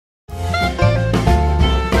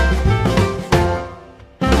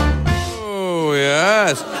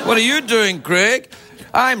What are you doing, Craig?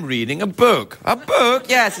 I'm reading a book. A book?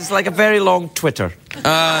 Yes, it's like a very long Twitter.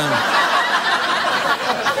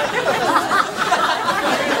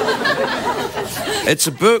 It's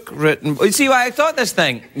a book written... You see, I thought this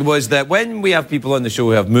thing was that when we have people on the show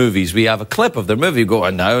who have movies, we have a clip of their movie. You go,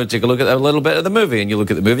 and now take a look at a little bit of the movie. And you look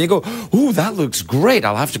at the movie and you go, ooh, that looks great.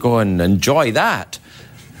 I'll have to go and enjoy that.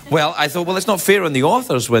 Well, I thought, well, it's not fair on the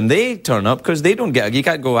authors when they turn up because they don't get... You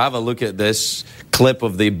can't go have a look at this clip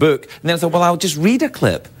of the book. And then I thought, well, I'll just read a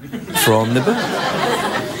clip from the book.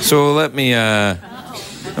 So let me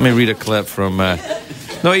read a clip from...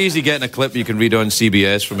 not easy getting a clip you can read on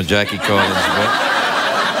CBS from a Jackie Collins book.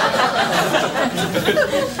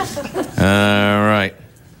 All right.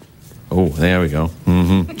 Oh, there we go.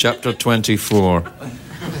 Chapter 24.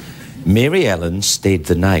 Mary Ellen stayed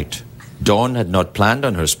the night. Dawn had not planned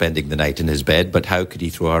on her spending the night in his bed, but how could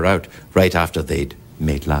he throw her out right after they'd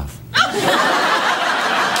made love?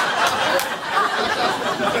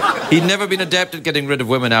 He'd never been adept at getting rid of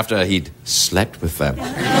women after he'd slept with them.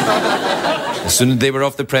 As soon as they were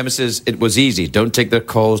off the premises, it was easy. Don't take their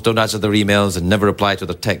calls, don't answer their emails, and never reply to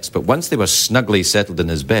their texts. But once they were snugly settled in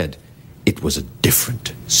his bed, it was a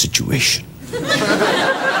different situation.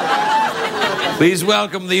 Please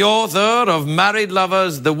welcome the author of Married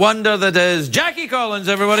Lovers, The Wonder That Is, Jackie Collins,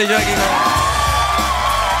 everybody. Jackie Collins.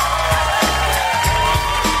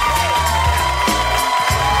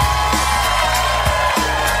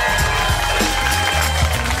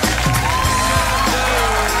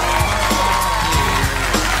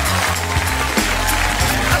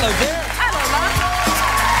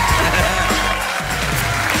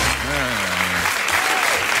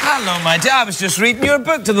 Hello, my dear. I was just reading your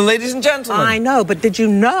book to the ladies and gentlemen. I know, but did you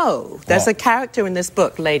know there's a character in this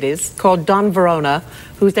book, ladies, called Don Verona,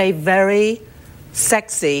 who's a very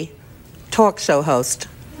sexy talk show host.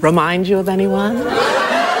 Remind you of anyone?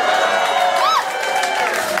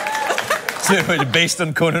 Based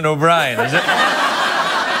on Conan O'Brien, is it?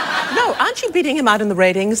 No, aren't you beating him out in the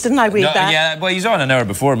ratings? Didn't I read that? Yeah, well, he's on an hour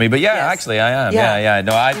before me, but yeah, yes. Actually, I am. Yeah.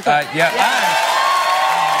 No,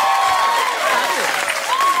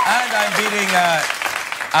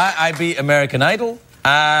 I beat American Idol,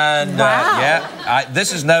 and wow.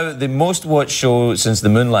 This is now the most watched show since the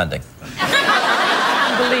moon landing.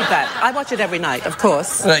 I can believe that. I watch it every night, of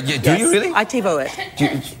course. Do you really? I TiVo it.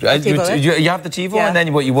 You have the TiVo, and then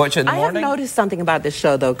you watch it in the morning? I have noticed something about this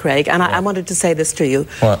show, though, Craig, and I wanted to say this to you.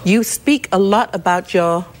 What? You speak a lot about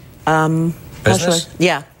your... business?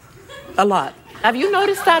 Yeah, a lot. Have you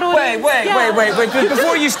noticed that, audience? Wait.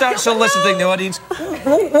 Before you start soliciting the audience,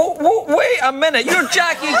 wait a minute. You're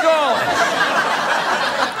Jackie Collins.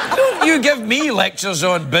 Don't you give me lectures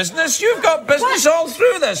on business. You've got business all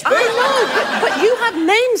through this book. I know, but you have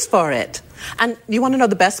names for it. And you want to know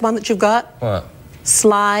the best one that you've got? What?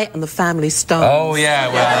 Sly and the Family Stone. Oh, yeah,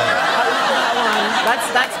 well...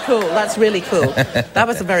 That's cool. That's really cool. That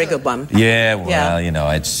was a very good one. Yeah, well, you know,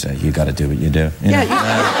 it's you got to do what you do. You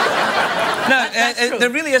know? No, there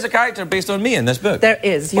really is a character based on me in this book. There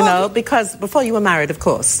is, you know, because before you were married, of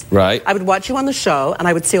course. Right. I would watch you on the show, and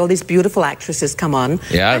I would see all these beautiful actresses come on.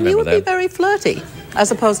 Yeah, I remember that. And you would be very flirty,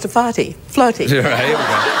 as opposed to farty. Flirty. Right.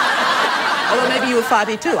 Although maybe you were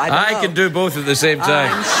farty too, I don't know. I can do both at the same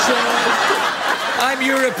time. I'm sure. I'm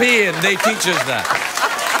European. They teach us that.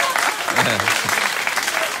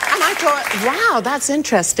 And I thought, wow, that's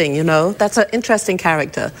interesting, you know. That's an interesting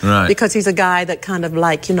character. Right. Because he's a guy that kind of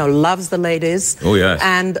like, you know, loves the ladies. Oh, yes.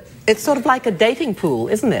 And it's sort of like a dating pool,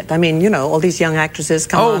 isn't it? I mean, you know, all these young actresses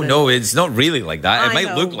come on. Oh, no, it's not really like that. It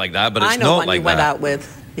might look like that, but it's not like that. I know one you went out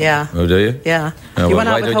with. Yeah. Oh, do you? Yeah. Oh, you went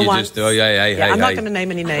out with her once. Just, I'm not going to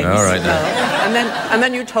name any names. All right. No. And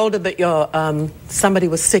then you told her that your somebody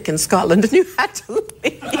was sick in Scotland and you had to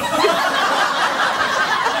leave.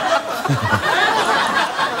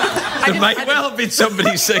 There might well have been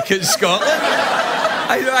somebody sick in Scotland.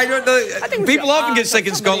 I don't know. People often get sick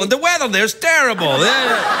in Scotland. The weather there's terrible.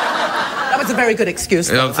 That was a very good excuse.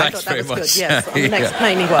 Though. Oh, thanks very much. Good. Yes, on the next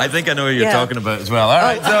plane he was. I think I know who you're talking about as well. All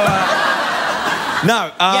right.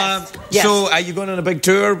 Now, yes. So are you going on a big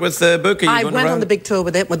tour with the book? I went on the big tour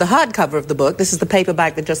with it, with the hardcover of the book. This is the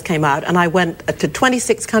paperback that just came out. And I went to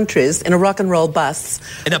 26 countries in a rock and roll bus.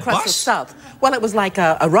 In a across bus? the South. Well, it was like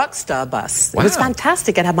a rock star bus. Wow. It was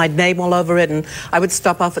fantastic. It had my name all over it. And I would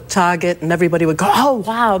stop off at Target and everybody would go, oh,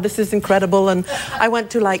 wow, this is incredible. And I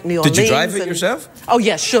went to like New Orleans. Did you drive it yourself? Oh,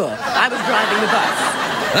 yes, sure. I was driving the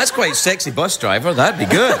bus. That's quite sexy bus driver. That'd be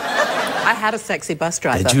good. I had a sexy bus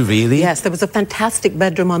driver. Did you really? Yes, there was a fantastic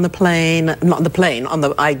bedroom on the plane. Not on the plane,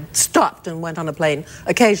 I stopped and went on a plane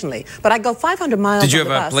occasionally. But I go 500 miles. Did you on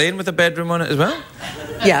have the a bus. plane with a bedroom on it as well?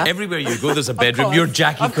 Yeah. Everywhere you go, there's a bedroom. course. You're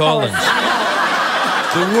Jackie Of Collins. course.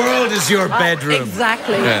 The world is your bedroom.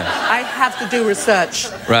 Exactly. Yeah. I have to do research.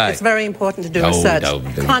 Right. It's very important to do research No.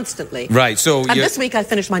 constantly. Right, so And this week I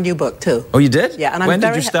finished my new book too. Oh, you did? Yeah. And when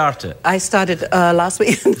did you start it? I started last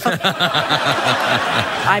week.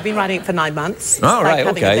 I've been writing it for 9 months. It's Oh, like right,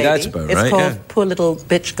 having a okay, baby. that's about right, It's called yeah. Poor Little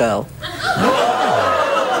Bitch Girl.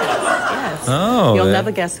 Yes. Oh, You'll yeah.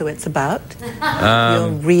 never guess who it's about.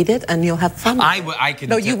 You'll read it and you'll have fun. I can.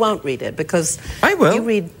 No, you won't read it because I will. You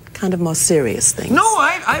read kind of more serious things. No,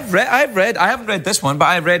 I've read. I haven't read this one, but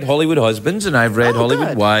I've read Hollywood Husbands and I've read Hollywood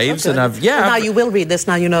good. Wives, Good. and Well, now you will read this.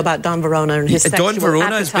 Now you know about Don Verona and his sexual Don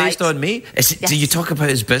Verona is appetite. based on me. Yes. Do you talk about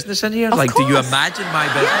his business in here? Of Do you course. imagine my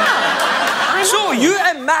business? Yeah, I know. So you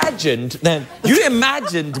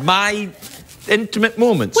imagined my intimate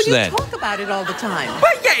moments Well, you then. talk about it all the time.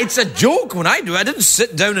 Well, yeah, it's a joke when I do. I didn't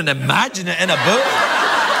sit down and imagine it in a book.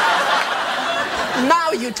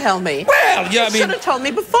 Now you tell me. Well, yeah, I You mean, should have told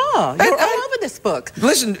me before. You're all over this book.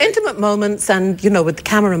 Listen, Intimate moments and, with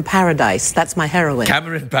Cameron Paradise. That's my heroine.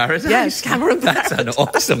 Cameron Paradise. Yes, Cameron That's Paradise. an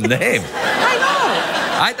awesome name. I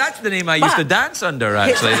know. That's the name I used to But- dance under,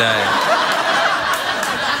 actually.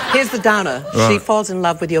 Here's the downer. Right. She falls in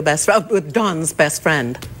love with with Don's best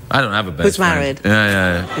friend. I don't have a best Who's friend. married.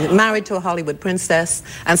 Yeah. Married to a Hollywood princess.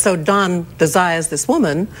 And so Don desires this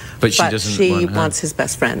woman, But she doesn't she want her. wants his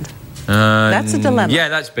best friend. That's a dilemma. Yeah,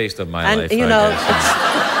 that's based on my And, life. you I know,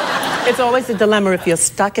 guess. it's always a dilemma if you're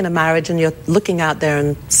stuck in a marriage and you're looking out there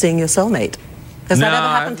and seeing your soulmate. Has that ever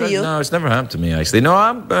happened to you? No, it's never happened to me, actually. No,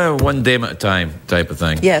 I'm one dame at a time type of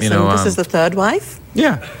thing. Yes, you know, and this is the third wife?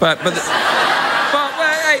 Yeah, but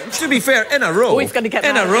hey, to be fair, in a row. Oh, he's going to get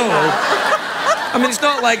in a mad. row. I mean, it's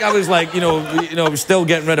not like I was like, still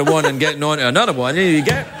getting rid of one and getting on to another one. You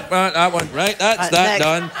get that one, right? That's that next.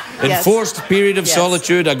 done. Yes. Enforced period of Yes.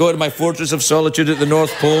 solitude. I go to my fortress of solitude at the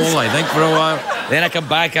North Pole, I think, for a while. Then I come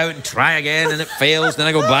back out and try again, and it fails. Then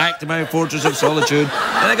I go back to my fortress of solitude.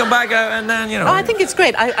 Then I come back out, and then, Oh, I think it's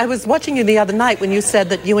great. I was watching you the other night when you said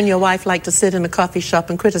that you and your wife like to sit in a coffee shop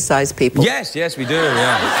and criticize people. Yes, we do,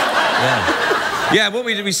 yeah. Yeah, what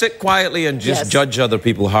we do, we sit quietly and just Yes. judge other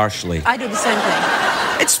people harshly. I do the same thing.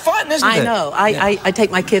 It's fun, isn't it? I know. I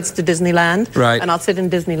take my kids to Disneyland. Right. And I'll sit in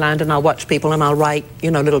Disneyland and I'll watch people and I'll write,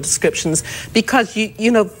 little descriptions. Because,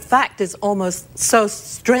 fact is almost so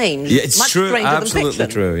strange. Yeah, it's much true. stranger Absolutely than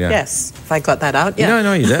fiction. true, yeah. Yes, if I got that out, yeah.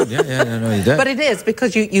 No, you did. Yeah, no, you did. But it is,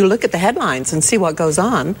 because you look at the headlines and see what goes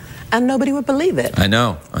on, and nobody would believe it. I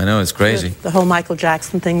know, it's crazy. The whole Michael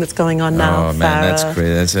Jackson thing that's going on now. Oh, man, that's Farrah,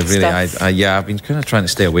 crazy. That's a really, stuff. I've been kind of trying to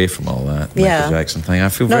stay away from all that Michael Jackson thing. I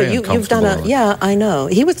feel very you've uncomfortable. done yeah, I know.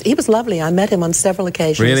 He was lovely. I met him on several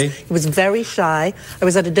occasions. Really? He was very shy. I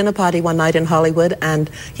was at a dinner party one night in Hollywood, and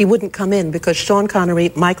he wouldn't come in because Sean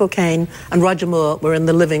Connery, Michael Caine, and Roger Moore were in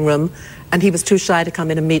the living room, and he was too shy to come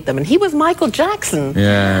in and meet them. And he was Michael Jackson.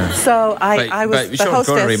 Yeah. So I was but the Sean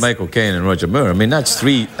hostess. Connery, Michael Caine, and Roger Moore. I mean, that's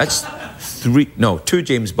three. No, 2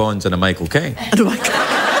 James Bonds and a Michael Caine. And Michael.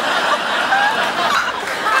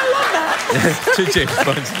 I love that. 2 James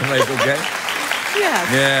Bonds and a Michael Caine. Yes.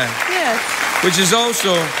 Yeah. Yes. Which is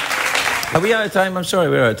also. Are we out of time? I'm sorry,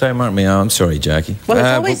 we're out of time, aren't we? Oh, I'm sorry, Jackie. Well, it's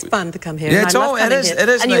always fun to come here. Yeah, and I love it coming is. here. It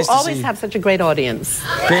is and nice you always to see. have such a great audience.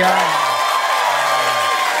 They are.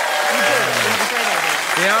 You do. You have a great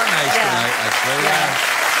audience. They are nice Yeah. tonight, actually. Yeah.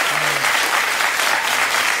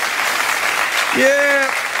 Yeah.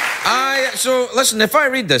 So, listen, if I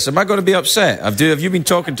read this, am I going to be upset? Have you been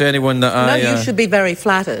talking to anyone that No, you should be very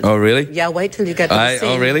flattered. Oh, really? Yeah, wait till you get to the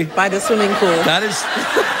scene really? by the swimming pool. That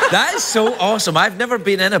is so awesome. I've never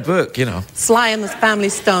been in a book, Sly and the Family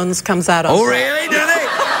Stones comes out on Oh, set. really? Do they?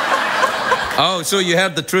 Oh, so you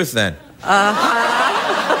heard the truth then?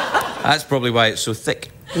 That's probably why it's so thick.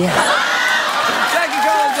 Yeah. Jackie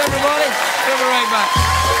Collins, everybody. We'll be right back.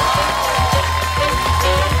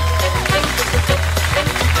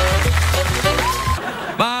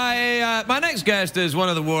 My next guest is one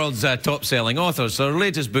of the world's top-selling authors. So her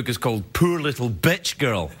latest book is called Poor Little Bitch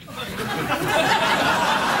Girl.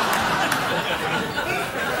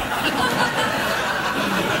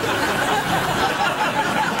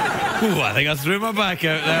 Ooh, I think I threw my back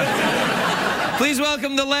out there. Please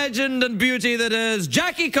welcome the legend and beauty that is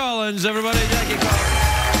Jackie Collins, everybody. Jackie Collins.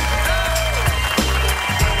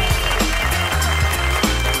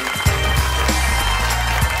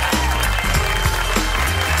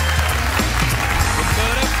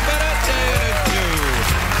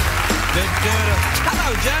 Hello,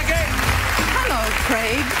 Jackie. Hello,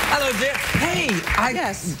 Craig. Hello, dear. Hey,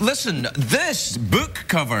 Yes. Listen, this book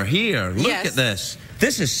cover here, look Yes. at this.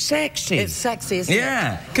 This is sexy. It's sexy, isn't it?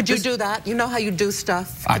 Yeah. Could you do that? You know how you do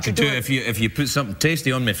stuff? I could do it if you put something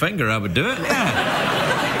tasty on my finger, I would do it.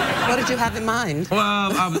 Yeah. What did you have in mind?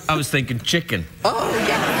 Well, I was thinking chicken. Oh,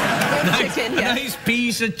 yeah. Chicken, A yeah. nice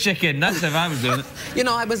piece of chicken. That's if I was doing it. You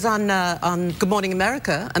know, I was on Good Morning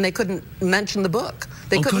America, and they couldn't mention the book.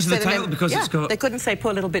 They couldn't because of say the title? name. Because it's got... They couldn't say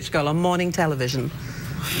Poor Little Bitch Girl on morning television.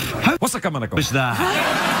 What's the coming? What's that?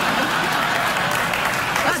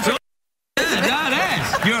 That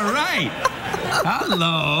is. You're right.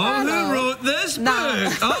 Hello. Who wrote this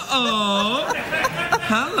book? Uh-oh.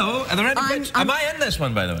 Hello. Are there any bits? Am I in this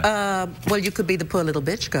one, by the way? Well, you could be the Poor Little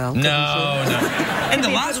Bitch Girl. No. In the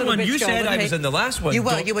last one, you said I was in the last one. You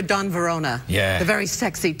were Don Verona. Yeah. The very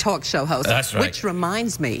sexy talk show host. That's right. Which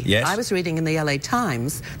reminds me, yes? I was reading in the LA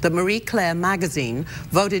Times that Marie Claire magazine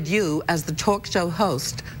voted you as the talk show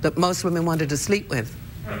host that most women wanted to sleep with.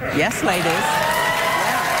 Yes, ladies.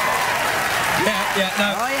 Yeah.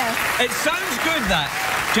 Now, Oh, yeah. it sounds good, that.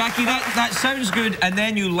 Jackie, that sounds good, and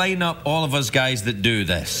then you line up all of us guys that do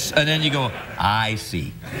this, and then you go, I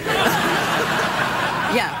see.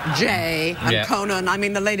 Yeah, Jay and Conan. I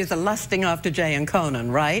mean, the ladies are lusting after Jay and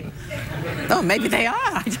Conan, right? Oh, maybe they are.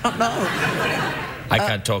 I don't know. I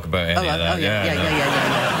can't talk about any of that.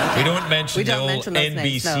 Yeah. We don't mention the old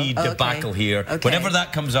NBC debacle here. Okay. Whenever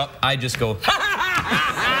that comes up, I just go,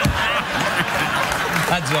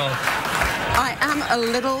 That's all. I am a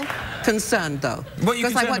little concerned, though,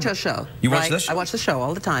 because I watch your show. You watch this show? I watch the show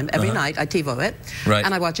all the time. Every night, I TiVo it,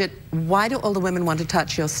 and I watch it. Why do all the women want to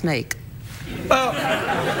touch your snake? Well,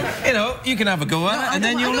 you know, you can have a go at it, and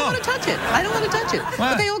then you'll know. I don't want to touch it. I don't want to touch it.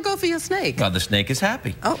 But they all go for your snake. Well, the snake is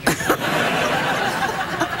happy. Oh.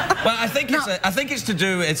 Well, I think it's to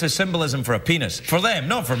do. It's a symbolism for a penis. For them,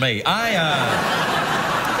 not for me. And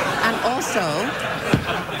also,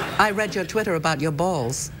 I read your Twitter about your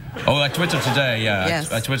balls. Oh, I Twittered today, yeah.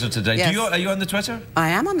 Yes. I Twittered today. Yes. Are you on the Twitter? I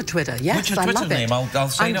am on the Twitter, yes. What's your Twitter name? I'll sign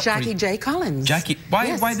up for you. I'm Jackie J. Collins. Jackie,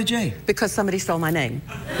 why the J? Because somebody stole my name.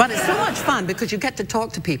 But it's so much fun because you get to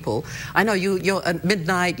talk to people. I know you're at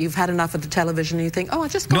midnight, you've had enough of the television, and you think, oh, I'll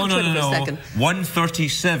just go on Twitter for a second.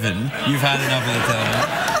 1:37, you've had enough of the television.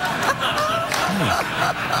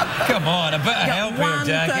 Come on, a bit of help here,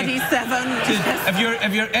 Jackie. 1:37.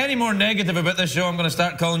 If you're any more negative about this show, I'm going to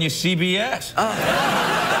start calling you CBS.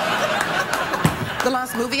 The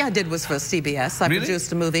last movie I did was for CBS. I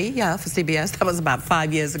produced a movie, for CBS. That was about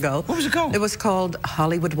 5 years ago. What was it called? It was called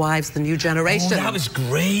Hollywood Wives, The New Generation. Oh, that was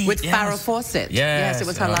great. With Farrah Fawcett. Yes, it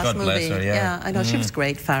was her last God movie. Bless her, yeah. I know. She was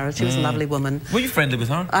great, Farrah. She was a lovely woman. Were you friendly with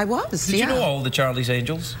her? I was, Did you know all the Charlie's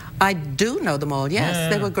Angels? I do know them all, yes. Yeah.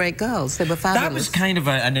 They were great girls. They were fabulous. That was kind of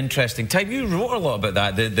an interesting time. You wrote a lot about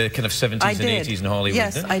that, the kind of 70s and 80s in Hollywood,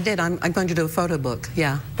 yes, didn't you? I did. I'm going to do a photo book,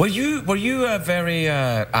 yeah. Were you very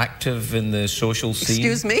active in the social scene?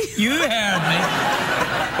 Excuse me? You heard me.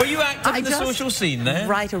 Were you active in the social scene there?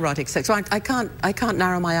 Write erotic sex. So I can't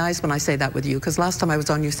narrow my eyes when I say that with you, because last time I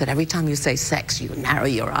was on, you said every time you say sex, you narrow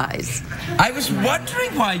your eyes. I was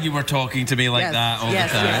wondering why you were talking to me like that all the time.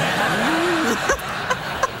 Yes.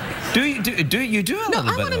 Do you do a little bit? No,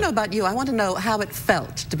 I want to know about you. I want to know how it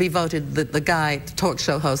felt to be voted the guy, the talk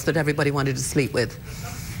show host that everybody wanted to sleep with.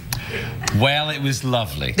 Well, it was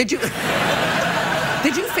lovely.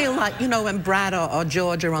 Did you feel like, you know, when Brad or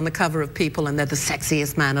George are on the cover of People and they're the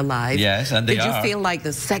sexiest man alive? Yes, and they are. Did you feel like the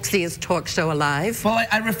sexiest talk show alive? Well,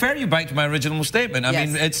 I refer you back to my original statement. I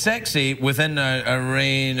mean, it's sexy within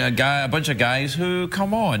a bunch of guys who,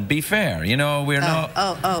 come on, be fair. You know, we're not.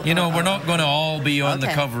 We're not going to all be on the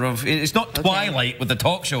cover of. It's not Twilight with the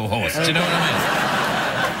talk show host. Do you know what I mean?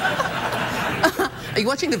 Are you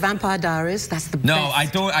watching The Vampire Diaries? That's the best. No, I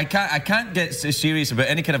don't. I can't get serious about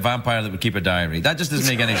any kind of vampire that would keep a diary. That just doesn't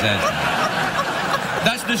make any sense.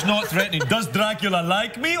 That's just not threatening. Does Dracula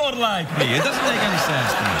like me or like me? It doesn't make any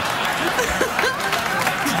sense to me.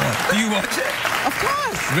 Do you watch it? Of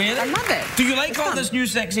course. Really? I love it. Do you like all this new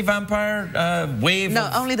sexy vampire wave? No,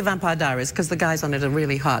 only The Vampire Diaries, because the guys on it are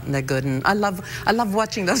really hot and they're good, and I love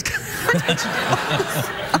watching those guys.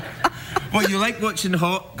 Well, you like watching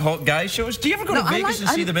hot guy shows? Do you ever go to Vegas and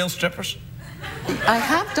see the male strippers? I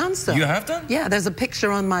have done so. You have done? Yeah, there's a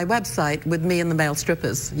picture on my website with me and the male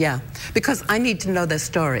strippers, yeah. Because I need to know their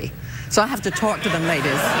story. So I have to talk to them,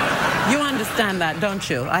 ladies. You understand that, don't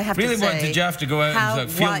you? I have to say... Really, what, did you have to go out and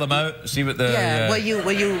feel them out, see what the... Yeah,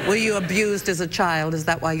 were you abused as a child? Is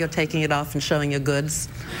that why you're taking it off and showing your goods?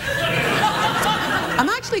 I'm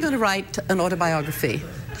actually going to write an autobiography.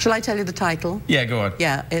 Shall I tell you the title? Yeah, go on.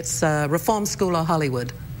 Yeah, it's Reform School or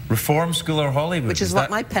Hollywood. Reform school or Hollywood? Which is what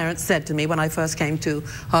my parents said to me when I first came to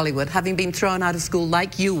Hollywood, having been thrown out of school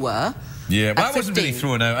like you were. Yeah, well, I wasn't really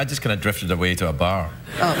thrown out. I just kind of drifted away to a bar.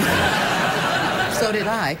 Oh. So did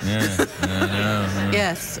I. Yeah.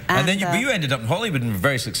 Yes. And then you ended up in Hollywood and were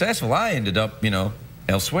very successful. I ended up, you know,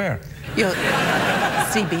 elsewhere.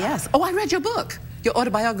 CBS. Oh, I read your book. Your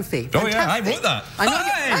autobiography. Fantastic. Oh, yeah, I wrote that. I know.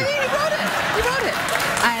 You wrote it. You wrote it.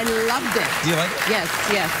 I loved it. Do you like it?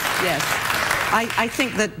 Yes. I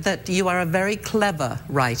think that you are a very clever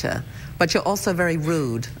writer, but you're also very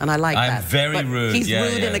rude, and I like that. I'm very rude. He's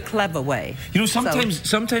rude in a clever way. You know,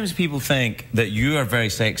 sometimes people think that you are very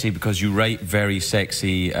sexy because you write very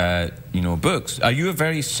sexy, you know, books. Are you a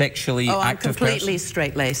very sexually active person? I'm completely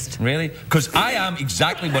straight-laced. Really? Because I am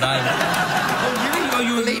exactly what I am. Oh,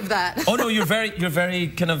 really? Believe that. Oh no, you're very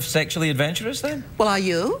kind of sexually adventurous then? Well, are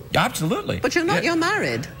you? Absolutely. But you're not. You're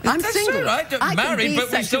married. I'm single. Right. I married, can be but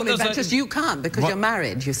sexually adventurous. You can't because you're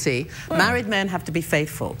married. You see, married men have to be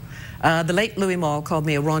faithful. The late Louis Malle called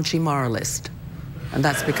me a raunchy moralist, and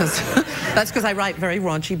that's because I write very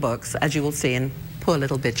raunchy books, as you will see in Poor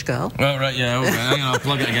Little Bitch Girl. Oh right, yeah. Okay. Hang on, I'll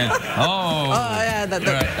plug it again. Oh. Yeah. The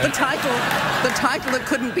title that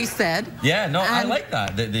couldn't be said. Yeah. No, I like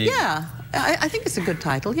that. Yeah. I think it's a good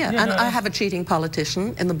title, yeah. And I have a cheating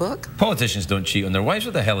politician in the book. Politicians don't cheat on their wives.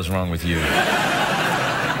 What the hell is wrong with you?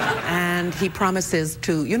 And he promises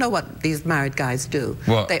to... You know what these married guys do?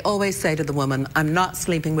 What? They always say to the woman, I'm not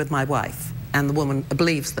sleeping with my wife. And the woman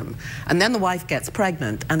believes them. And then the wife gets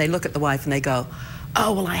pregnant, and they look at the wife and they go,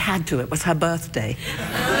 oh, well, I had to. It was her birthday.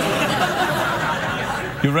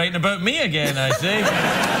 You're writing about me again, I see.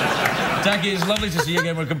 Jackie, it's lovely to see you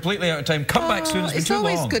again. We're completely out of time. Come back soon. It's been too long.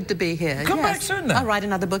 It's always good to be here. Come back soon, then. I'll write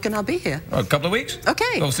another book and I'll be here. Oh, a couple of weeks?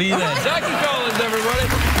 Okay. We'll see you then. Right. Jackie Collins, everybody.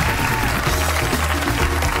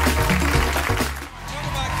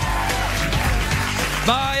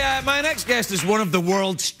 My next guest is one of the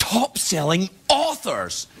world's top-selling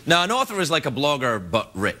authors. Now, an author is like a blogger,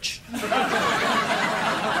 but rich.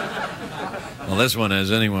 Well, this one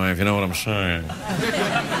is anyway, if you know what I'm saying.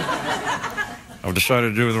 I've decided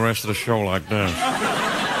to do the rest of the show like this.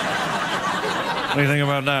 What do you think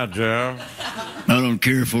about that, Jeff? I don't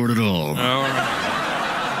care for it at all.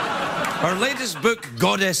 Our latest book,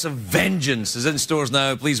 Goddess of Vengeance, is in stores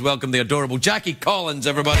now. Please welcome the adorable Jackie Collins,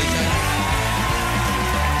 everybody.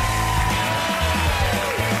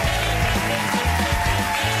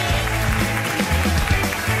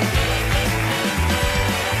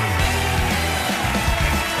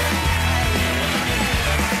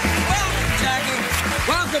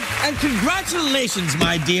 And congratulations,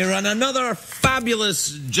 my dear, on another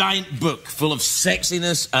fabulous giant book full of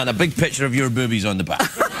sexiness and a big picture of your boobies on the back.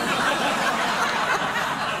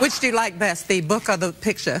 Which do you like best, the book or the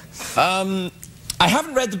picture? I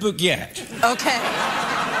haven't read the book yet. Okay.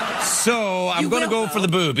 So I'm going to go for the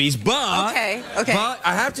boobies, but... Okay. But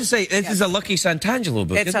I have to say, this is a Lucky Santangelo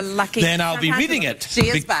book. It's a Lucky Then I'll be reading it. She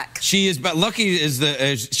is back. She is back. Lucky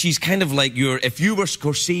is she's kind of like your... If you were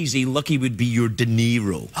Scorsese, Lucky would be your De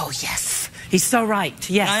Niro. Oh, yes. He's so right.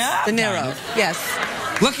 Yes. De Niro. Yes.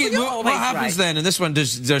 Lucky, what happens then in this one?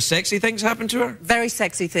 Does there sexy things happen to her? Very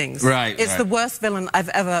sexy things. Right. It's the worst villain I've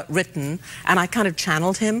ever written, and I kind of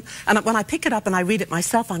channeled him. And when I pick it up and I read it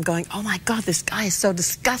myself, I'm going, oh my God, this guy is so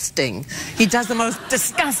disgusting. He does the most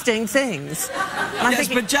disgusting things. And I'm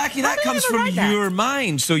thinking, but Jackie, that comes from your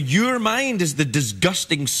mind. So your mind is the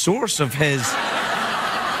disgusting source of his...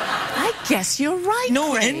 I guess you're right,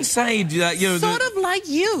 No, Craig. inside, you know... Sort of like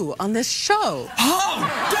you on this show. How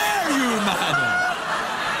dare you, madam!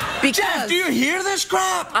 Because Jeff, do you hear this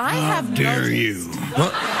crap? I have Dare you?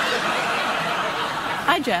 What?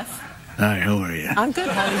 Hi, Jeff. Hi, how are you? I'm good.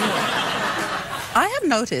 How are you? I have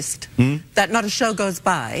noticed that not a show goes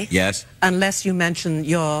by unless you mention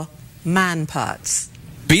your man parts.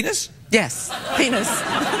 Penis? Yes, penis.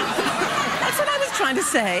 That's what I was trying to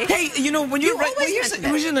say. Hey, you know, when you're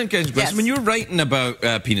when you're writing about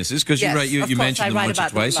penises, because you mentioned them once or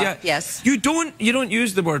twice, yes. You don't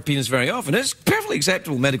use the word penis very often. It's a perfectly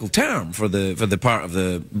acceptable medical term for the part of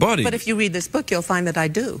the body. But if you read this book, you'll find that I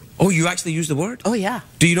do. Oh, you actually use the word? Oh, yeah.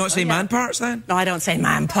 Do you not say man parts then? No, I don't say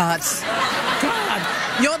man parts. God,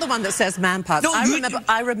 you're the one that says man parts. No,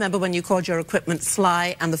 I remember when you called your equipment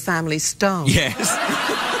Sly and the Family Stone. Yes.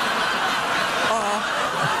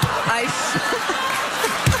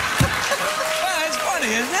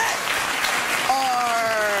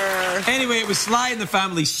 Anyway, it was Sly and the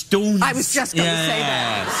Family Stones. I was just going to say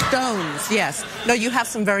that. Stones, yes. No, you have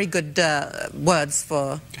some very good words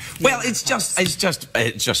for... Well, it's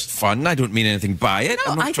just fun. I don't mean anything by it.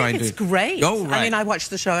 No, I'm not I trying think it's to... great. Oh, right. I mean, I watch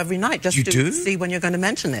the show every night just to see when you're going to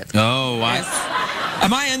mention it. Oh, yes.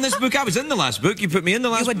 Am I in this book? I was in the last book. You put me in the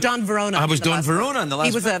last book. You were Don Verona. I was Don Verona in the last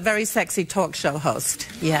book. He was a very sexy talk show host.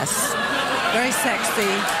 Yes. Very sexy.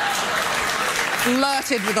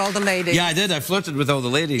 Flirted with all the ladies. Yeah, I did. I flirted with all the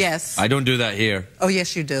ladies. Yes. I don't do that here. Oh,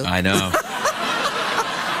 yes, you do. I know.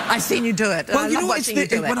 I've seen you do it. Well, I love watching you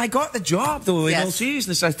do it. When I got the job, though, in all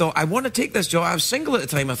seriousness, I thought, I want to take this job. I was single at the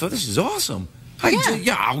time. I thought, this is awesome.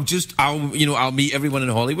 I'll meet everyone in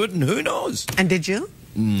Hollywood, and who knows? And did you?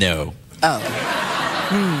 No. Oh.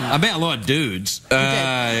 I met a lot of dudes.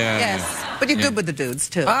 Yes. But you're good with the dudes,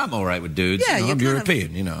 too. I'm all right with dudes. Yeah, I'm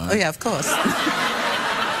European, you know. Oh, yeah, of course.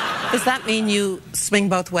 Does that mean you swing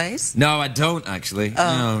both ways? No, I don't, actually.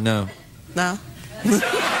 Oh. No. No?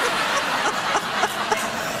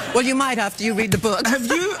 Well, you might after you read the book. Have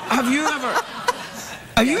you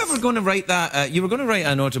ever going to write that? You were going to write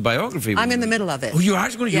an autobiography. I'm in the middle of it. Oh, you're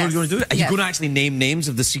actually going to do it? Are you going to actually name names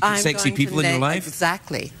of the secret sexy people in your life?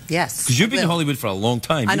 Exactly, yes. Because you've been in Hollywood for a long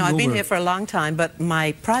time. I know, I've been here for a long time, but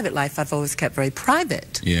my private life I've always kept very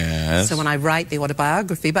private. Yes. So when I write the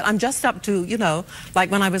autobiography, but I'm just up to, you know,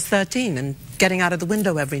 like when I was 13 and getting out of the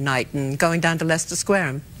window every night and going down to Leicester Square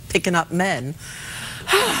and picking up men.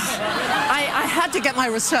 I had to get my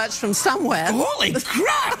research from somewhere. Holy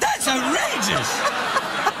crap, that's outrageous!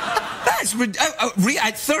 That's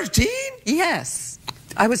at 13? Yes.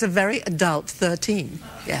 I was a very adult 13,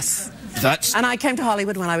 yes. That's... And I came to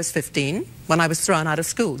Hollywood when I was 15, when I was thrown out of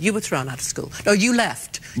school. You were thrown out of school. No, you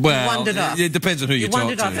left. Well, you wandered off. It depends on who you talk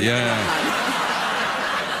to.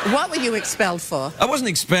 What were you expelled for? I wasn't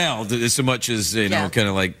expelled so much as, you know, kind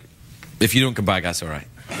of like, if you don't come back, that's all right.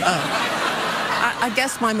 Oh. I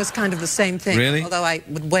guess mine was kind of the same thing. Really? Although I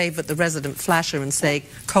would wave at the resident flasher and say,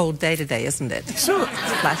 cold day today, isn't it? So,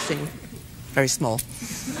 flashing, very small.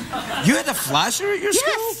 You had a flasher at your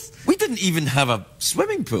school? We didn't even have a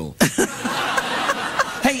swimming pool.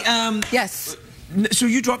 Hey, yes. So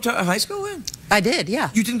you dropped out of high school then? I did, yeah.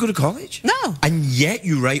 You didn't go to college? No. And yet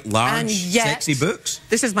you write large, sexy books?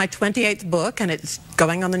 This is my 28th book, and it's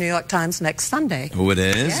going on the New York Times next Sunday. Oh, it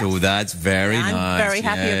is? Yes. Oh, that's very nice. I'm very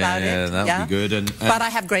happy about it. That'll be good. But I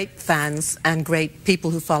have great fans and great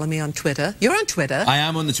people who follow me on Twitter. You're on Twitter. I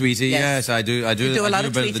am on the Tweety, yes, I do. I do a lot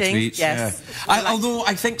of bit of the tweets. Yes. Yeah. Although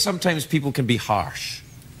I think sometimes people can be harsh.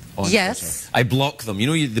 Yes. I block them. You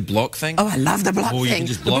know the block thing? Oh, I love the block thing. You can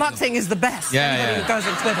just block the block thing is the best. Yeah, who goes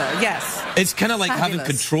on Twitter, yes. It's kind of like having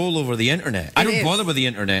control over the internet. I don't bother with the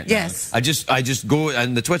internet. Yes. Now. I just go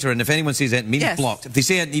on the Twitter, and if anyone says it, means blocked. If they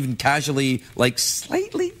say it even casually, like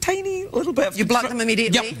slightly, tiny, little bit. You block them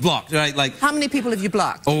immediately? Yep, blocked. Right, like. How many people have you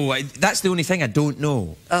blocked? Oh, that's the only thing I don't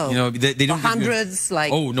know. Oh. You know, they don't. Hundreds,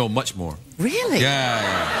 like. Oh no, much more. Really?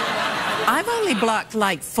 Yeah. I've only blocked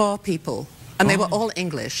like 4 people. And they were all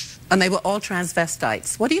English, and they were all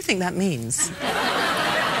transvestites. What do you think that means?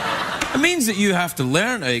 It means that you have to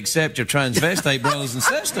learn to accept your transvestite brothers and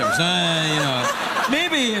sisters. You know,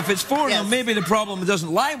 maybe if it's 4 of them, maybe the problem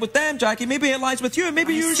doesn't lie with them, Jackie. Maybe it lies with you, and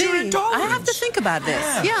maybe you're intolerant. I have to think about this.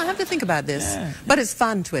 Yeah, I have to think about this. Yeah. But it's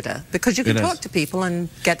fun, Twitter, because you can talk to people and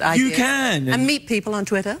get ideas. You can. And meet people on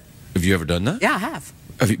Twitter. Have you ever done that? Yeah, I have.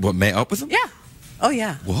 Have you, met up with them? Yeah. Oh,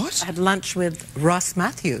 yeah. What? I had lunch with Ross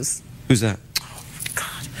Matthews. Who's that?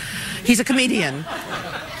 God. He's a comedian.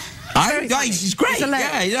 He's great.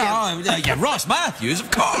 Yeah, Ross Matthews,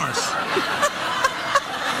 of course.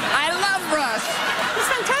 I love Ross. He's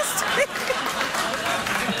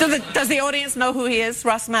fantastic. Does the audience know who he is,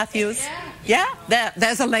 Ross Matthews? Yeah?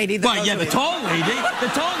 There's a lady that knows the tall lady.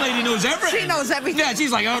 The tall lady knows everything. She knows everything. Yeah,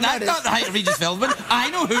 she's like, oh, that's not the height of Regis Philbin. I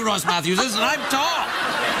know who Ross Matthews is, and I'm tall.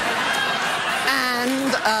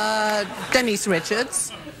 And Denise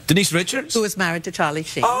Richards. Denise Richards? Who was married to Charlie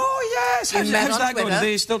Sheen. Oh, yes. How's that going? Are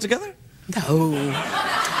they still together? No.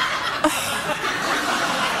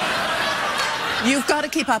 You've got to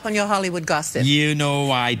keep up on your Hollywood gossip. You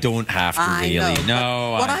know I don't have to really.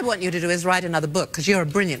 No. What I want you to do is write another book, because you're a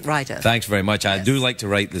brilliant writer. Thanks very much. I do like to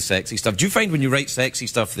write the sexy stuff. Do you find when you write sexy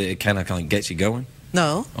stuff that it kind of gets you going?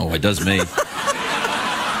 No. Oh, it does me.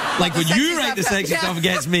 Like when you write the sexy stuff, it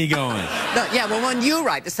gets me going. No, yeah, well, when you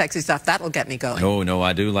write the sexy stuff, that'll get me going. Oh, no,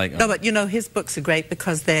 I do like... No, but, you know, his books are great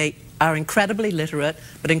because they are incredibly literate,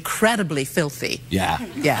 but incredibly filthy. Yeah.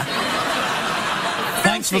 Yeah.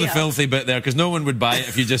 Thanks for the filthy bit there, because no one would buy it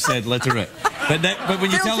if you just said literate. But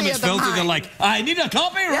when you tell them it's filthy, they're like, I need a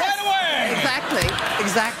copy right away!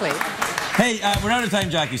 Exactly. Hey, we're out of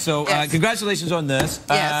time, Jackie, so congratulations on this.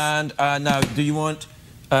 Yes. And now, do you want...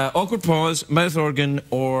 Awkward pause, mouth organ,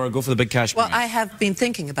 or go for the big cash Well, prize? I have been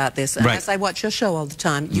thinking about this, and Right. as I watch your show all the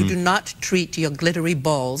time, you do not treat your glittery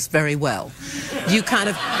balls very well. You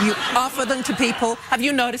offer them to people. Have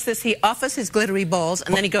you noticed this? He offers his glittery balls,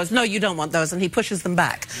 and then he goes, no, you don't want those, and he pushes them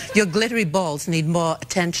back. Your glittery balls need more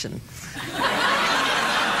attention.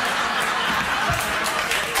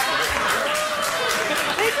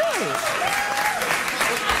 They do.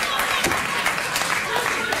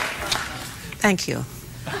 Thank you.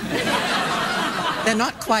 They're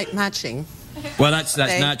not quite matching. Well, that's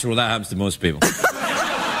natural. That happens to most people.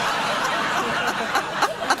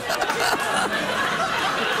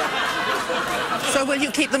 So will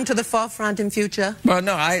you keep them to the forefront in future? Well,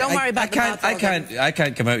 no, Don't worry about I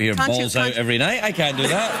can't come out here and balls out every night. I can't do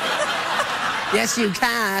that. Yes, you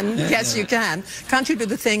can. Yes, you can. Can't you do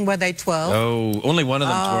the thing where they twirl? Oh, only one of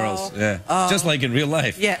them twirls. Yeah. Just like in real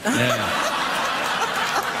life. Yeah.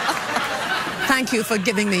 Thank you for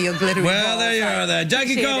giving me your glittery Well, balls. there you are then.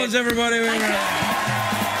 Jackie Collins, everybody. Thank you.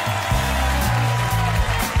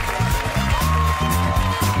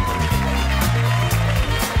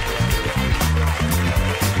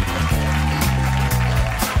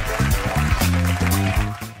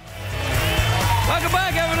 Welcome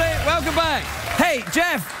back, everybody. Welcome back. Hey,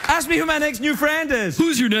 Jeff, ask me who my next new friend is.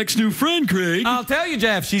 Who's your next new friend, Craig? I'll tell you,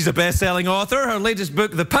 Jeff. She's a best-selling author. Her latest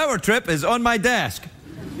book, The Power Trip, is on my desk.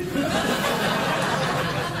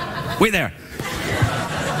 Wait there.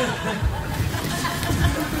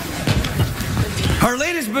 Her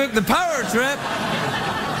latest book, The Power Trip,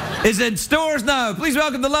 is in stores now. Please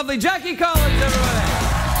welcome the lovely Jackie Collins, everybody.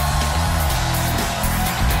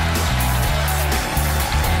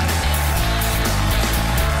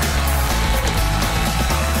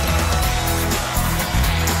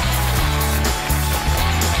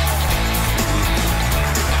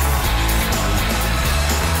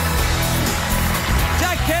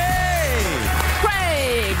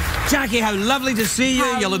 Jackie, how lovely to see you.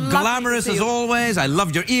 You look glamorous as always. I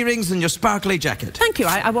loved your earrings and your sparkly jacket. Thank you.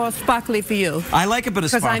 I wore sparkly for you. I like a bit of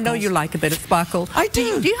sparkle. Because I know you like a bit of sparkle. I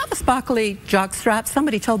do. Do you have a sparkly jockstrap?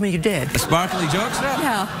 Somebody told me you did. A sparkly jockstrap?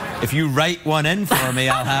 Yeah. If you write one in for me,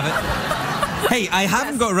 I'll have it. Hey, I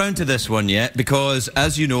haven't got around to this one yet because,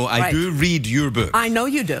 as you know, I do read your book. I know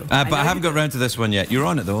you do. But I haven't got around to this one yet. You're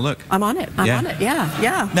on it, though, look. I'm on it. I'm on it. Yeah,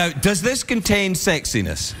 yeah. Now, does this contain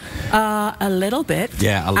sexiness? A little bit.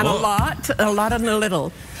 Yeah, a lot. And a lot. A lot and a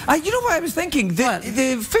little. You know what I was thinking?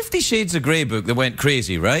 The 50 Shades of Grey book that went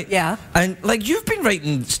crazy, right? Yeah. And, like, you've been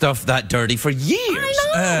writing stuff that dirty for years.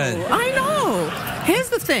 I know. I know. Here's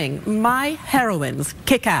the thing. My heroines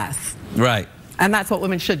kick ass. Right. And that's what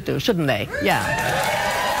women should do, shouldn't they? Yeah.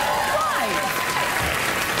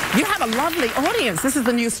 Right. You have a lovely audience. This is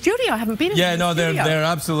the new studio. I haven't been in the new studio. Yeah, no, they're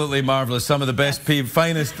absolutely marvellous. Some of the best,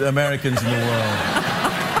 finest Americans in the world.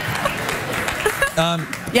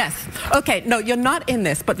 Yes. Okay, no, you're not in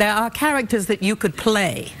this, but there are characters that you could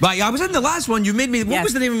play. Right, I was in the last one. You made me... What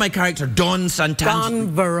was the name of my character? Don Santana? Don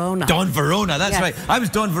Verona. Don Verona, that's right. I was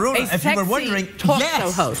Don Verona. If you were wondering... talk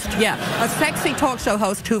show host. Yeah, a sexy talk show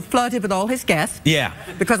host who flirted with all his guests. Yeah.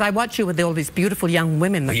 Because I watch you with all these beautiful young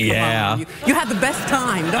women that come on. You have the best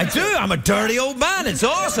time, don't you? I do. I'm a dirty old man. It's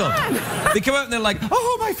awesome. They come out and they're like,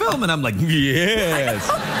 oh, my film. And I'm like, yes.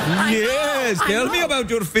 Yes. Tell me about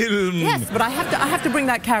your film. Yes, but I have to bring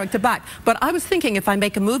that character back. But I was thinking if I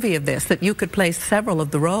make a movie of this, that you could play several of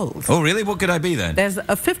the roles. Oh, really? What could I be then? There's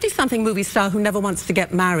a 50-something movie star who never wants to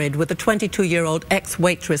get married with a 22-year-old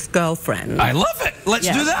ex-waitress girlfriend. I love it. Let's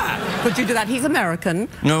do that. Could you do that? He's American.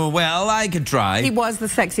 No, well, I could try. He was the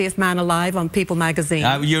sexiest man alive on People magazine.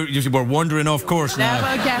 You were wandering off course now.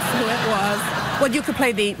 Never guess who it was. Well, you could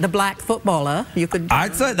play the black footballer. You could.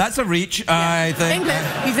 I'd say that's a reach, I think. English.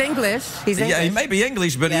 He's English. He's English. Yeah, he may be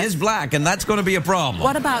English, but he is black, and that's going to be a problem.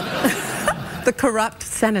 What about the corrupt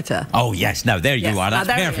senator? Oh, yes. Now, there you are. That's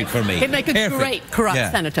perfect for me. He'd make a great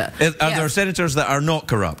corrupt senator. Are there senators that are not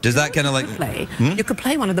corrupt? Is that kind of like... You could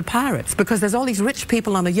play one of the pirates, because there's all these rich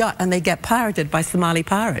people on a yacht, and they get pirated by Somali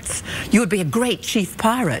pirates. You would be a great chief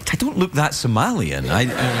pirate. I don't look that Somalian.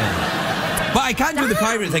 But I can't do the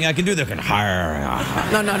pirate thing. I can do the...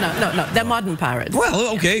 No. They're modern pirates.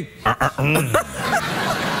 Well, okay.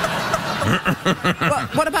 Well,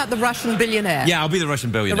 what about the Russian billionaire? Yeah, I'll be the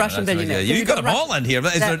Russian billionaire. The Russian billionaire. Right, yeah. You've got them all in here.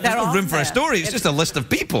 There's no room for a story. It's just a list of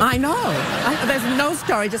people. I know. There's no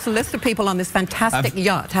story, just a list of people on this fantastic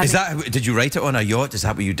yacht. Did you write it on a yacht? Is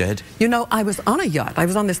that what you did? You know, I was on a yacht. I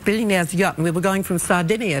was on this billionaire's yacht, and we were going from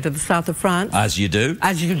Sardinia to the south of France. As you do.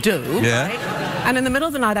 As you do. Yeah. Right? And in the middle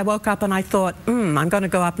of the night, I woke up and I thought, I'm going to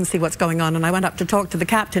go up and see what's going on. And I went up to talk to the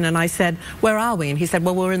captain, and I said, where are we? And he said,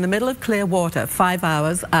 well, we're in the middle of clear water, 5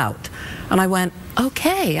 hours out. And I went,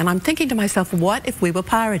 okay. And I'm thinking to myself, what if we were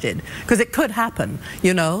pirated? Because it could happen,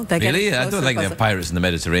 you know. Really? I don't think they have pirates in the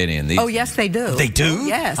Mediterranean. Oh, yes, they do. They do? Oh,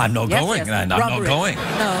 yes. I'm not going. Yes. I'm not going.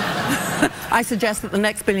 No. I suggest that the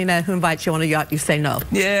next billionaire who invites you on a yacht, you say no.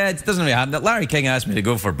 Yeah, it doesn't really happen. Larry King asked me to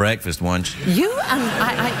go for breakfast once. You and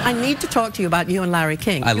I need to talk to you about you and Larry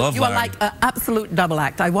King. I love Larry. You are like an absolute double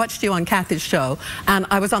act. I watched you on Kathy's show, and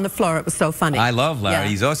I was on the floor. It was so funny. I love Larry. Yeah.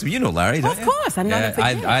 He's awesome. You know Larry, don't you? Of course. I've known him for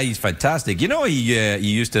years. He's fantastic. You know, he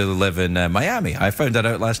used to live in Miami. I found that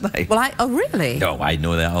out last night. Well, oh, really? No, I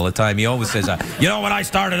know that all the time. He always says, you know, when I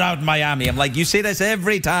started out in Miami, I'm like, you say this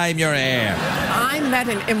every time you're here. I met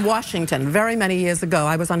him in Washington very many years ago.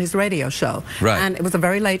 I was on his radio show. Right. And it was a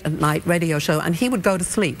very late at night radio show, and he would go to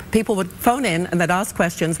sleep. People would phone in and they'd ask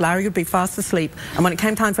questions. Larry would be fast asleep, and when it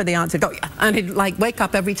came time for the answer, go, and he'd like wake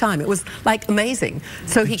up every time. It was like amazing.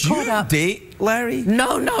 So he caught up. Date Larry?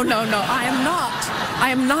 No.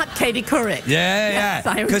 I am not Katie Couric. Yeah.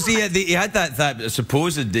 Because he had that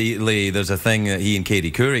supposedly there's a thing that he and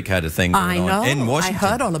Katie Couric had a thing going on in Washington. I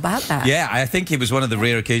heard all about that. Yeah, I think it was one of the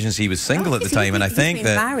rare occasions he was single at the time, and I think he's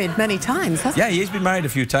been married many times, hasn't he? Yeah, he's been married a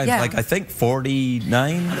few times. Yeah. Like I think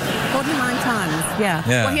 49. 49 times. Yeah.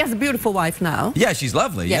 Well, he has a beautiful wife now. Yeah, she's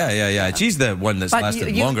lovely. Yeah. She's the one that's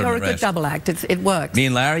lasted longer than the rest. You're a good double act. It works. Me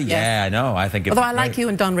and Larry? Yeah, I know. I think. Although I like you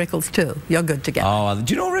and Don Rickles too. You're good together. Oh,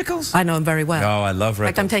 do you know Rickles? I know him very well. Oh, I love Rickles. In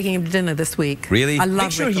fact, I'm taking him to dinner this week. Really? I love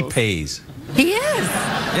Make sure Rickles. he pays. He is.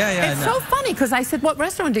 Yeah. It's so funny because I said, "What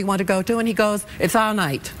restaurant do you want to go to?" And he goes, "It's our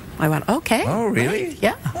night." I went, okay. Oh, really? Right.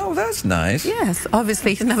 Yeah. Oh, that's nice. Yes.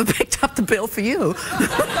 Obviously, he's never picked up the bill for you. No,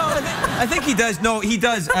 I think he does. No, he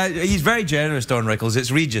does. He's very generous, Don Rickles.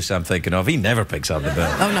 It's Regis I'm thinking of. He never picks up the bill.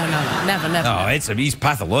 Oh, no. Never. No, he's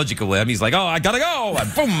pathological with him. He's like, oh, I gotta go.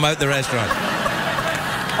 And boom, out the restaurant.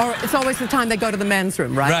 Or it's always the time they go to the men's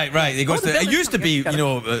room, right? Right. He goes it used to be, you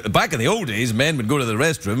know, back in the old days, men would go to the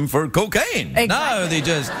restroom for cocaine. Exactly. Now they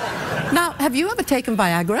just... Now, have you ever taken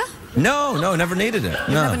Viagra? No, never needed it.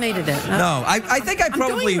 You never needed it? No, I think I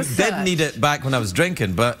probably did need it back when I was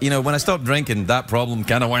drinking, but, you know, when I stopped drinking, that problem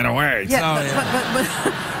kind of went away.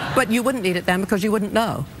 Yeah, but you wouldn't need it then because you wouldn't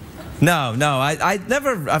know. No, I've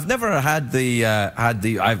never had the,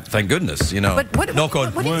 thank goodness, you know. But what do you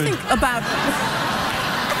think about...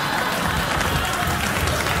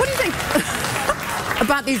 What do you think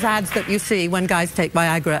about these ads that you see when guys take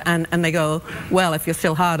Viagra and they go, well, if you're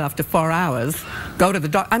still hard after 4 hours, go to the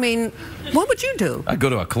doctor. I mean, what would you do? I'd go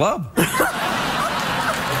to a club. Perfect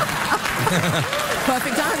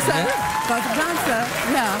answer.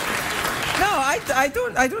 Yeah. No, I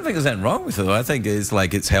don't think there's anything wrong with it, though. I think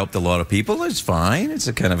it's helped a lot of people. It's fine. It's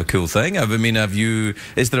a kind of a cool thing. I mean,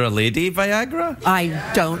 is there a lady Viagra?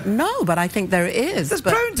 I don't know, but I think there is. There's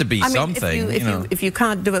bound to be something. If you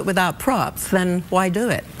can't do it without props, then why do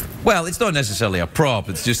it? Well, it's not necessarily a prop.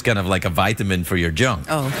 It's just kind of like a vitamin for your junk.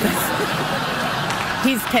 Oh.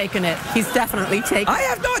 He's taken it. He's definitely taken it. I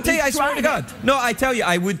have not taken it. I swear to God. No, I tell you,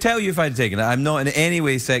 I would tell you if I'd taken it. I'm not in any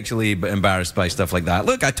way sexually embarrassed by stuff like that.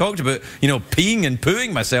 Look, I talked about, you know, peeing and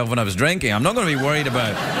pooing myself when I was drinking. I'm not going to be worried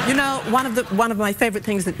about it. You know, one of my favorite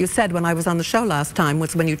things that you said when I was on the show last time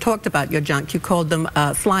was when you talked about your junk, you called them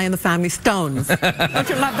Sly and the Family Stones. Don't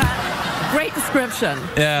you love that? Great description.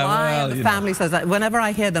 Yeah, Sly well, and the Family says that. Whenever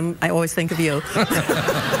I hear them, I always think of you.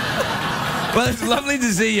 Well, it's lovely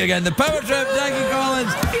to see you again. The Power Trip, Jackie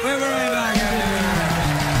Collins. We're right back.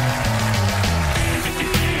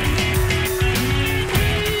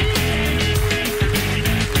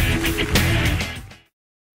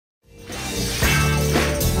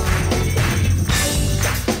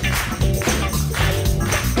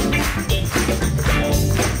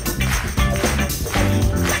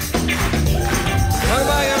 Welcome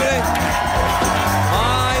back, everybody.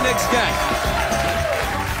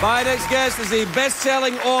 My next guest is a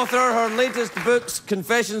best-selling author. Her latest books,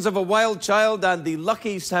 Confessions of a Wild Child and The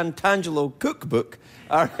Lucky Sant'Angelo Cookbook,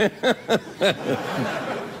 are... A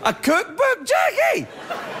cookbook, Jackie?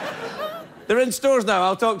 They're in stores now.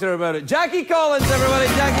 I'll talk to her about it. Jackie Collins, everybody.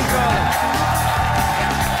 Jackie Collins.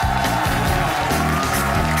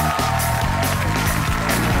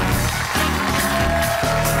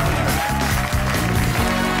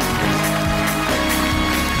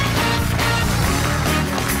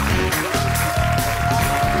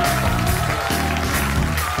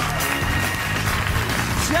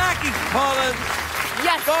 Collins.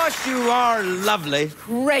 Yes. Gosh, you are lovely.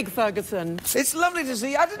 Craig Ferguson. It's lovely to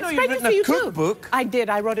see you. I didn't know you'd written a cookbook. I did.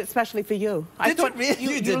 I wrote it especially for you. Did you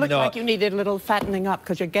really? You looked like you needed a little fattening up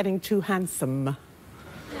because you're getting too handsome.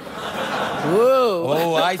 Whoa.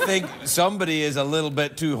 Oh, I think somebody is a little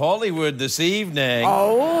bit too Hollywood this evening.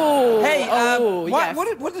 Oh. Hey, yes.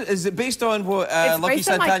 what is it based on? What It's Lucky based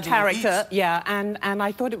on my Santangelo character, eats? yeah, and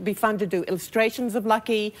I thought it would be fun to do illustrations of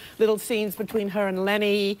Lucky, little scenes between her and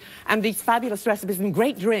Lenny, and these fabulous recipes and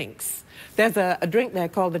great drinks. There's a drink there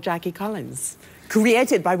called the Jackie Collins,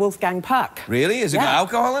 created by Wolfgang Puck. Really? Has it got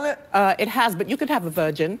alcohol in it? It has, but you could have a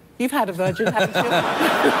virgin. You've had a virgin, haven't you?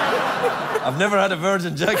 I've never had a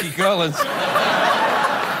virgin Jackie Collins.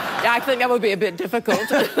 Yeah, I think that would be a bit difficult.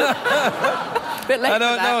 Bit late I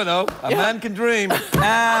don't know, no. A man can dream.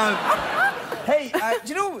 Hey, do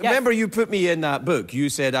you know, remember you put me in that book? You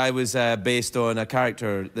said I was based on a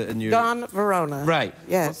character in your... Don Verona. Right.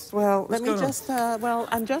 Yes, well, let me going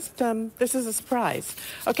on? just, this is a surprise.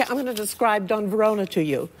 Okay, I'm going to describe Don Verona to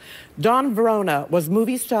you. Don Verona was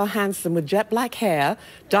movie star handsome with jet black hair,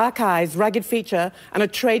 dark eyes, rugged feature, and a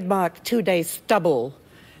trademark 2-day stubble.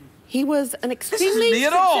 He was an extremely This isn't me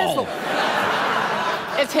at all.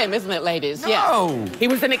 It's him, isn't it, ladies? No. Yes. He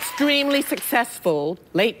was an extremely successful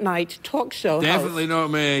late-night talk show Definitely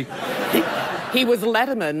not me. host. He was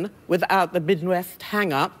Letterman without the Midwest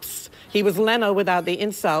hang-ups. He was Leno without the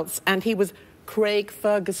insults. And he was Craig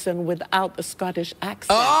Ferguson without the Scottish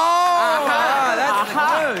accent. Oh, that's the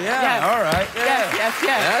clue. Yeah, Yes. all right. Yeah. Yes.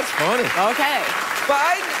 That's funny. Okay. But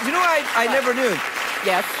I never knew.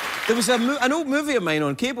 Yes. There was an old movie of mine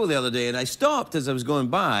on cable the other day, and I stopped as I was going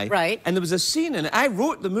by. Right. And there was a scene in it. I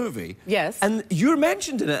wrote the movie. Yes. And you're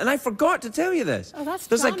mentioned in it, and I forgot to tell you this. Oh, that's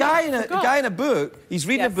There's a fun. guy I forgot. in a book. He's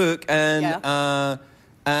reading Yes. a book,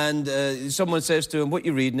 and someone says to him, "What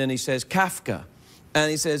you reading?" And he says, "Kafka."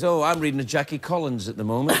 And he says, "Oh, I'm reading a Jackie Collins at the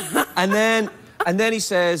moment." And then he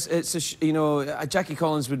says, "It's a Jackie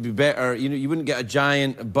Collins would be better. You wouldn't get a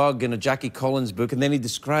giant bug in a Jackie Collins book." And then he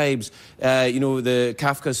describes, the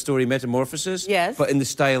Kafka story Metamorphosis. Yes. But in the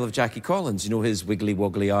style of Jackie Collins. His wiggly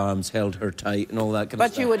woggly arms held her tight and all that kind of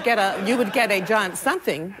But stuff. you would get a giant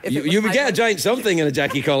something. If it was You would my get a book. giant something in a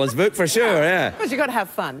Jackie Collins book for sure. Yeah. Because you got to have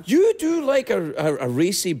fun. You do like a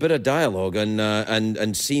racy bit of dialogue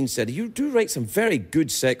and scenes said. You do write some very good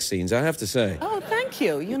sex scenes, I have to say. Oh, thank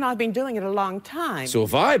you. I've been doing it a long time. So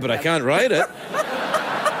have I, but I can't write it.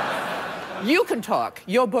 You can talk.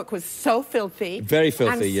 Your book was so filthy. Very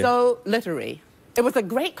filthy, and yeah. so literary. It was a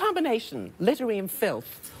great combination, literary and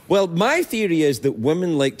filth. Well, my theory is that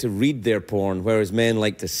women like to read their porn, whereas men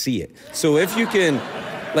like to see it. So if you can...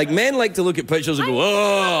 Like, men like to look at pictures and go,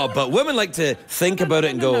 oh, but women like to think about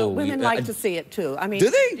it and go... No, women like to see it, too. I mean... Do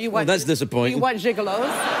they? You Well, that's disappointing. Do you watch gigolos?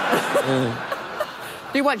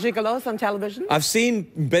 Do you watch gigolos on television? I've seen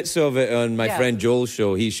bits of it on my Yeah. friend Joel's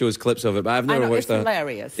show. He shows clips of it, but I've I never know, watched it's that.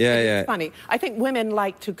 hilarious. Yeah, It's funny. I think women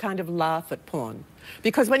like to kind of laugh at porn.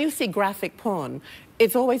 Because when you see graphic porn,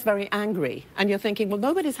 it's always very angry. And you're thinking, well,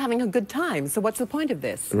 nobody's having a good time, so what's the point of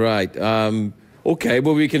this? Right. Okay,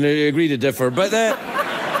 well, we can agree to differ. But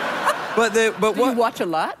Do what... you watch a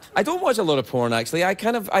lot? I don't watch a lot of porn, actually. I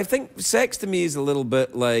think sex to me is a little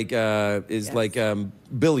bit like,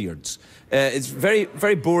 billiards. It's very,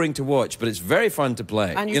 very boring to watch, but it's very fun to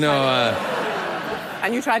play. And you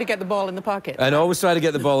and you try to get the ball in the pocket. And always try to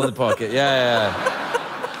get the ball in the pocket. Yeah.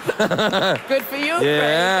 Good for you,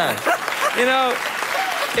 Yeah. Craig.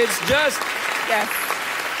 It's just... Yes.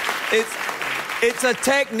 It's a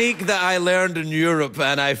technique that I learned in Europe,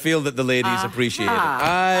 and I feel that the ladies appreciate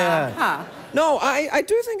it. No, I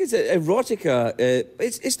do think it's erotica.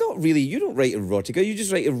 It's not really. You don't write erotica. You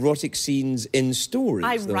just write erotic scenes in stories.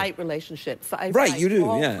 I though. write relationships. I Right, write you do,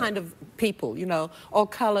 all yeah. kind of people, all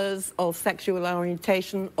colours, all sexual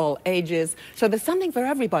orientation, all ages. So there's something for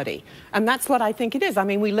everybody. And that's what I think it is. I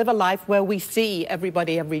mean, we live a life where we see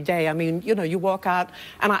everybody every day. I mean, you walk out,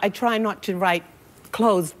 and I try not to write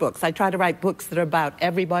closed books. I try to write books that are about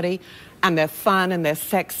everybody, and they're fun and they're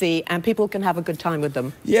sexy, and people can have a good time with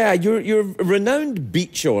them. Yeah, you're a renowned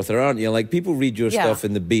beach author, aren't you? Like, people read your stuff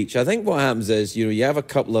in the beach. I think what happens is, you have a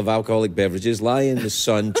couple of alcoholic beverages, lie in the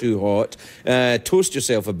sun too hot, toast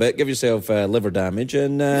yourself a bit, give yourself liver damage,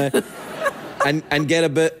 and get a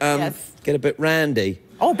bit get a bit randy.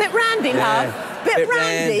 Oh, bit randy, love. Bit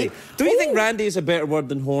randy. Do you think randy is a better word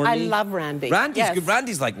than horny? I love randy. Randy's good.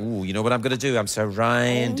 Randy's like, ooh, you know what I'm going to do? I'm so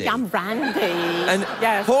randy. I'm randy. And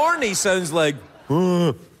yes. horny sounds like,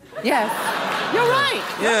 Yes. You're right.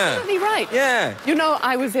 Yeah. You're absolutely right. Yeah.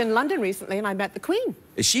 I was in London recently and I met the Queen.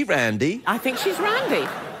 Is she randy? I think she's randy.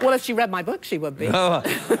 Well, if she read my book, she would be. Oh,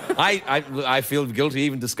 I feel guilty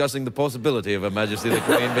even discussing the possibility of Her Majesty the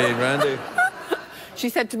Queen being randy. She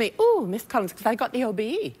said to me, "Oh, Miss Collins, because I got the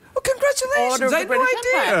OBE." Oh, congratulations! Order of I the had no British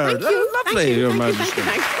idea. Empire. Thank you. Lovely, Thank you. Your Thank you. Majesty.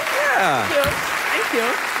 Thank you. Yeah. Thank you. Thank you.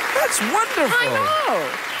 That's wonderful. I know.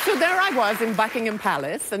 So there I was in Buckingham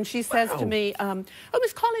Palace, and she says to me, oh,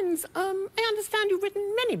 Miss Collins, I understand you've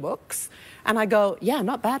written many books. And I go, yeah,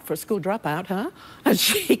 not bad for a school dropout, huh? And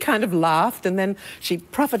she kind of laughed, and then she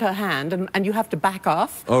proffered her hand, and you have to back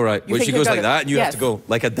off. All right. Well, she goes like that, and you have to go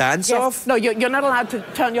like a dance-off? No, you're not allowed to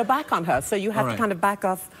turn your back on her, so you have to kind of back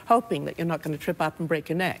off, hoping that you're not going to trip up and break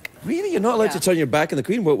your neck. Really? You're not allowed to turn your back on the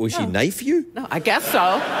Queen? What, will she knife you? No, I guess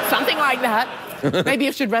so. Something like that. Maybe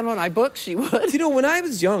if she'd read one of my books, she would. You know, when I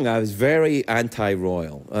was young, I was very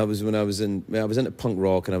anti-royal. I was into punk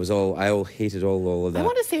rock, and I all hated all of that. I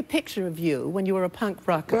want to see a picture of you when you were a punk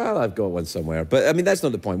rocker. Well, I've got one somewhere, but I mean that's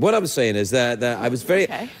not the point. What I was saying is that I was very,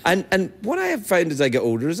 and what I have found as I get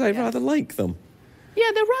older is I rather like them. Yeah,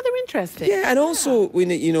 they're rather interesting. Yeah, and also when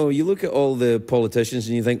you look at all the politicians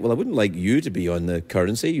and you think, well, I wouldn't like you to be on the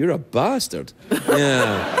currency. You're a bastard.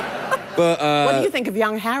 Yeah. But, what do you think of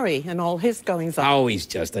young Harry and all his goings on? Oh, he's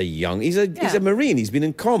just he's a Marine. He's been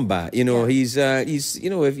in combat. You know, he's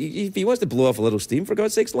if he wants to blow off a little steam, for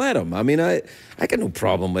God's sakes, let him. I mean, I got no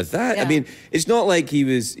problem with that. I mean, it's not like he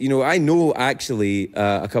was. You know, I know actually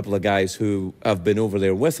a couple of guys who have been over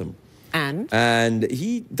there with him. And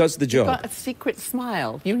he does the job. You've got a secret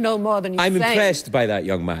smile. You know more than you say. I'm impressed by that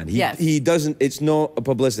young man. He doesn't. It's not a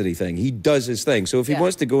publicity thing. He does his thing. So if he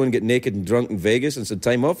wants to go and get naked and drunk in Vegas and some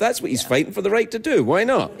time off, that's what he's fighting for the right to do. Why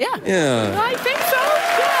not? Yeah. Yeah. I think so.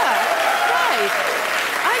 Yeah. Right.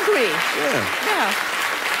 I agree. Yeah.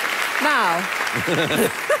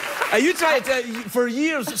 Now. Are you trying to... For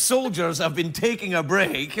years, soldiers have been taking a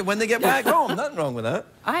break when they get back home. Nothing wrong with that.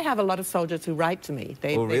 I have a lot of soldiers who write to me.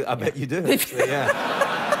 Really? I bet you do. Yeah.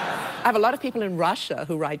 I have a lot of people in Russia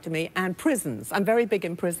who write to me, and prisons. I'm very big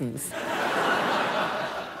in prisons.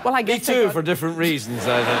 Well, I guess... Me too, for different reasons,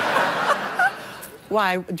 I think.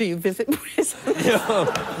 Why? Do you visit prisons? No,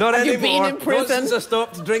 not anymore. Have you been in prison? Not since I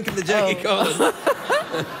stopped drinking the Jackie Collins.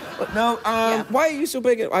 No, why are you so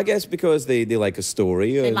big? I guess because they like a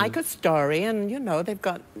story. They like a story, and, you know, they've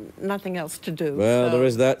got nothing else to do. Well, there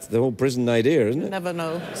is that, the whole prison idea, isn't it? You never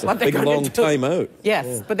know it's what they're going to do. It's a big, long time out.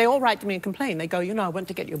 Yes, but they all write to me and complain. They go, you know, I went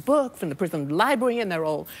to get your book from the prison library, and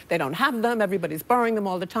they don't have them. Everybody's borrowing them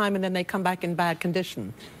all the time, and then they come back in bad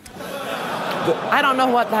condition. I don't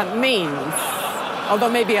know what that means,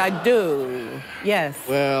 although maybe I do. Yes,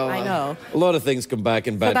 well, I know. A lot of things come back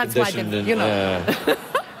in bad condition. Why, you know.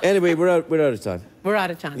 Anyway, we're out of time. We're out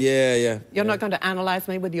of time. Yeah. You're not going to analyze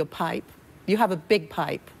me with your pipe? You have a big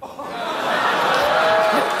pipe.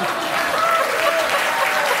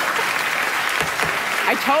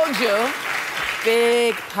 I told you,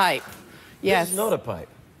 big pipe. Yes. This is not a pipe.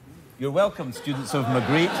 You're welcome, students of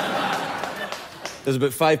Magritte. There's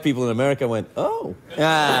about 5 people in America went, oh.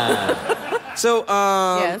 So,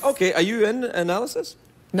 yes. Okay, are you in analysis?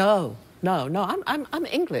 No. I'm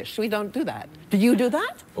English. We don't do that. Do you do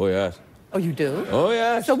that? Oh, yes. Oh, you do? Oh,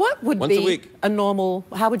 yes. So what would Once a week. a normal...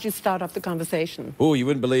 How would you start off the conversation? Oh, you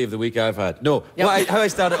wouldn't believe the week I've had. No, how I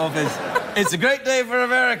start it off is, it's a great day for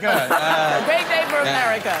America. A great day for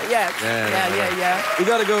America, yes. Yeah. We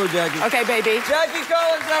gotta go, Jackie. Okay, baby. Jackie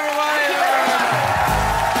Collins, everybody!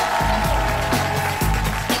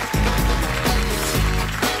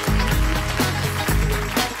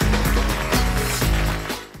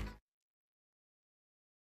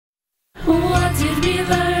 What did we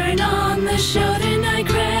learn on the show tonight,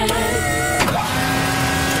 Craig?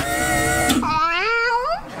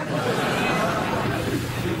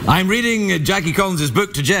 I'm reading Jackie Collins'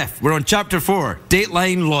 book to Jeff. We're on chapter 4,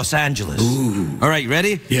 Dateline Los Angeles. Ooh. All right, you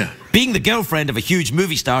ready? Yeah. Being the girlfriend of a huge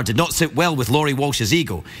movie star did not sit well with Laurie Walsh's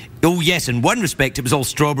ego. Oh, yes, in one respect, it was all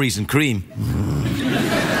strawberries and cream.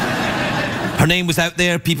 Her name was out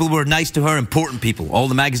there, people were nice to her, important people. All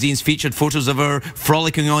the magazines featured photos of her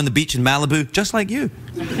frolicking on the beach in Malibu, just like you.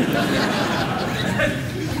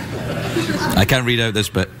 I can't read out this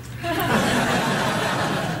bit.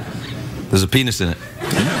 There's a penis in it.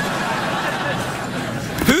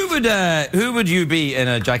 Who would you be in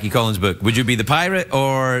a Jackie Collins book? Would you be the pirate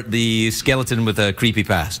or the skeleton with a creepy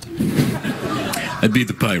past? I'd be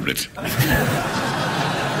the pirate.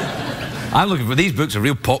 I'm looking for these books are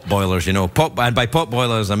real pot boilers, you know. And by pot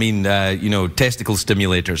boilers, I mean, you know, testicle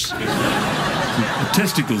stimulators. A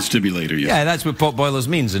testicle stimulator, yes. Yeah, that's what pot boilers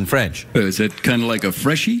means in French. Is that kind of like a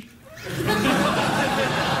freshie?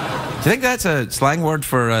 Do you think that's a slang word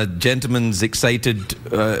for a gentleman's excited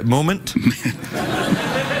moment?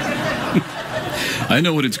 I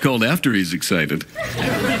know what it's called after he's excited.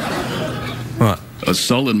 What? A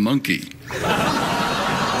sullen monkey.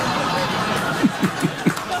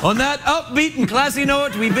 On that upbeat and classy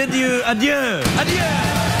note, we bid you adieu.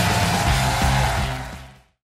 Adieu!